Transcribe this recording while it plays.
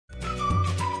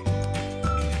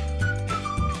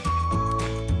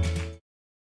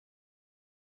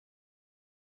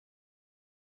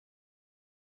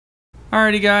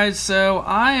Alrighty guys, so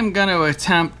I am going to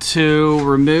attempt to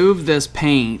remove this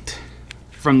paint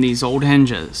from these old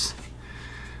hinges.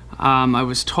 I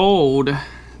was told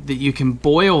that you can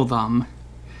boil them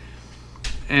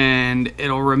and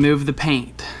it'll remove the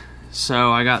paint.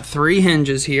 So I got 3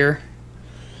 hinges here.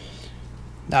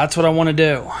 That's what I want to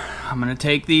do. I'm going to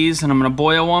take these and I'm going to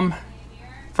boil them.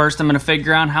 First I'm going to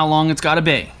figure out how long it's got to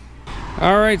be.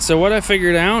 Alright, so what I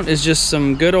figured out is just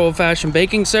some good old-fashioned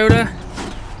baking soda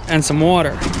and some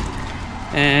water.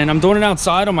 And I'm doing it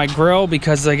outside on my grill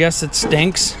because I guess it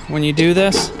stinks when you do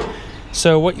this.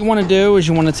 So what you want to do is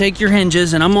you want to take your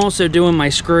hinges, and I'm also doing my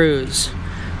screws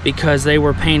because they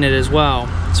were painted as well.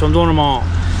 So I'm doing them all.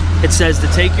 It says to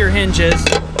take your hinges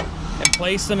and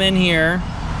place them in here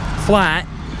flat.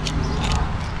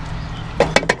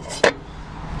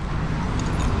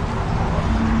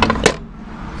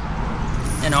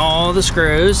 And all the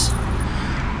screws.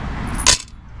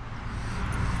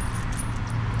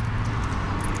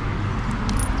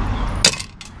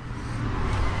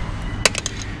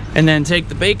 And then take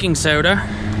the baking soda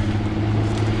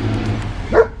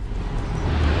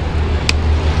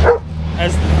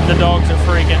as the dogs are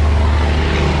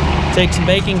freaking. Take some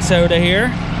baking soda here.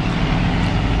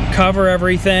 Cover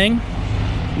everything.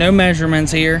 No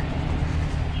measurements here.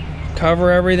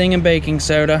 Cover everything in baking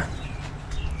soda.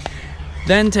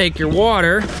 Then take your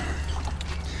water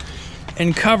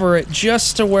and cover it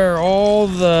just to where all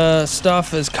the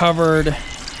stuff is covered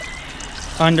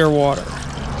underwater.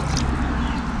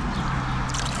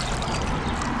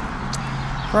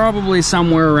 Probably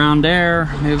somewhere around there.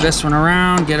 Move this one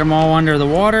around, get them all under the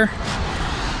water.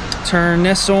 Turn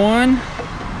this on.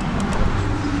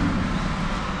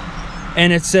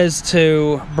 And it says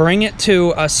to bring it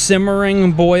to a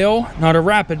simmering boil, not a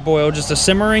rapid boil, just a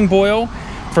simmering boil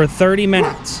for 30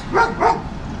 minutes.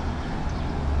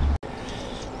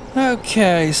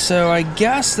 Okay, so I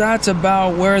guess that's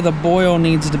about where the boil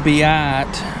needs to be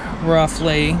at,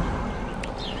 roughly.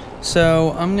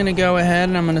 So I'm gonna go ahead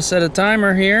and I'm gonna set a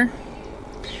timer here.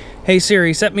 Hey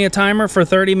Siri, set me a timer for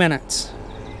 30 minutes.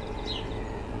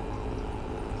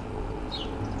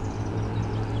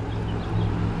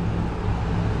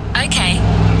 Okay,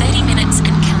 30 minutes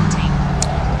and counting.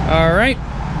 All right,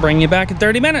 bring you back in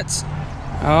 30 minutes.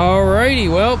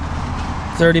 Alrighty, well,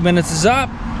 30 minutes is up.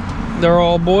 They're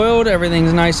all boiled,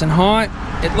 everything's nice and hot.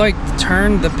 It like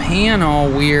turned the pan all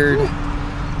weird.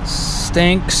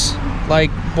 Stinks.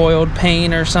 Like boiled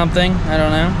paint or something, I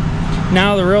don't know.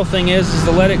 Now the real thing is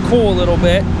to let it cool a little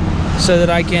bit so that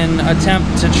I can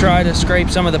attempt to try to scrape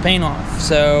some of the paint off.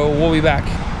 So we'll be back.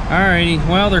 Alrighty,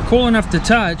 well, they're cool enough to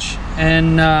touch,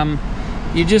 and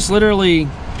you just literally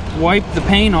wipe the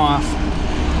paint off.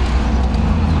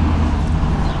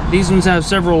 These ones have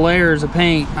several layers of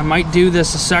paint. I might do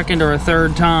this a second or a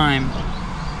third time,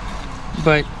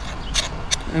 but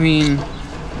I mean,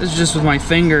 this is just with my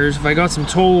fingers. If I got some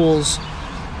tools,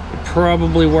 it'd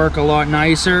probably work a lot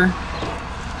nicer.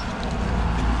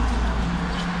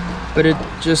 But it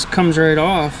just comes right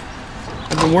off.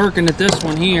 I've been working at this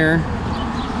one here,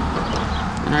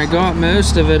 and I got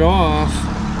most of it off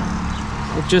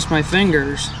with just my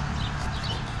fingers.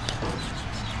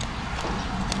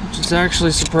 Which is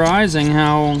actually surprising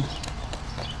how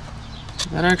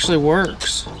that actually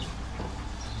works.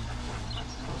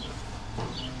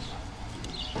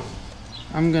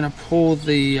 I'm gonna pull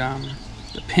the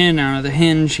pin out of the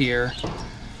hinge here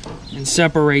and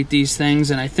separate these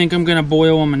things, and I think I'm gonna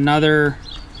boil them another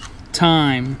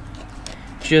time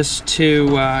just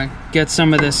to get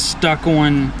some of this stuck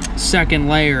on second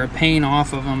layer of paint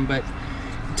off of them. But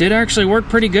it did actually work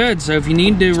pretty good. So if you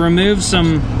need to remove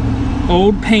some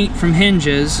old paint from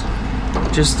hinges,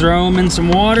 just throw them in some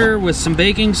water with some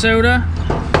baking soda.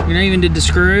 You know, even did the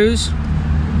screws.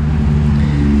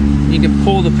 You can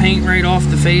pull the paint right off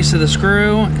the face of the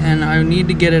screw, and I need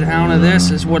to get it out of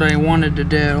this is what I wanted to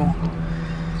do.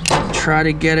 Try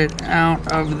to get it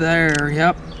out of there.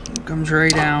 Yep, it comes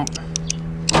right out.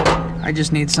 I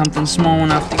just need something small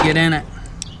enough to get in it.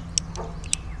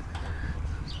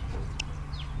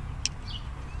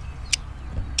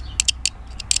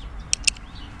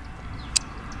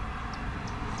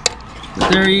 But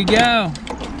there you go.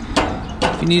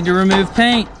 If you need to remove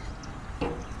paint,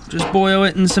 just boil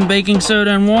it in some baking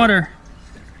soda and water,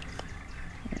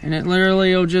 and it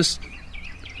literally will just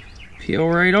peel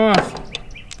right off.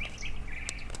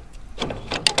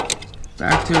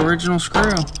 Back to original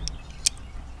screw.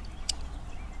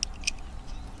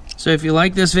 So if you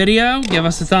like this video, give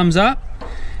us a thumbs up.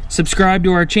 Subscribe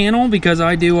to our channel because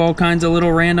I do all kinds of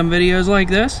little random videos like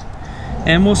this.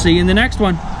 And we'll see you in the next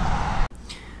one.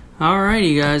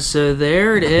 Alrighty guys, so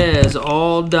there it is,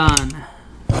 all done.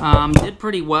 Did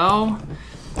pretty well.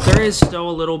 There is still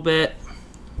a little bit,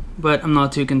 but I'm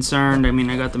not too concerned. I mean,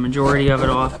 I got the majority of it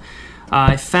off.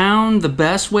 I found the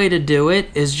best way to do it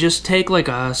is just take like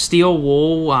a steel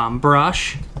wool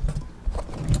brush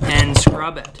and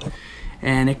scrub it,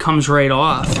 and it comes right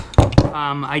off.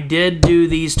 I did do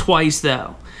these twice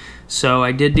though, so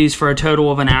I did these for a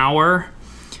total of an hour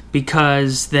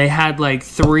because they had like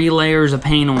 3 layers of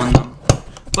paint on them,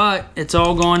 but it's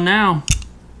all gone now.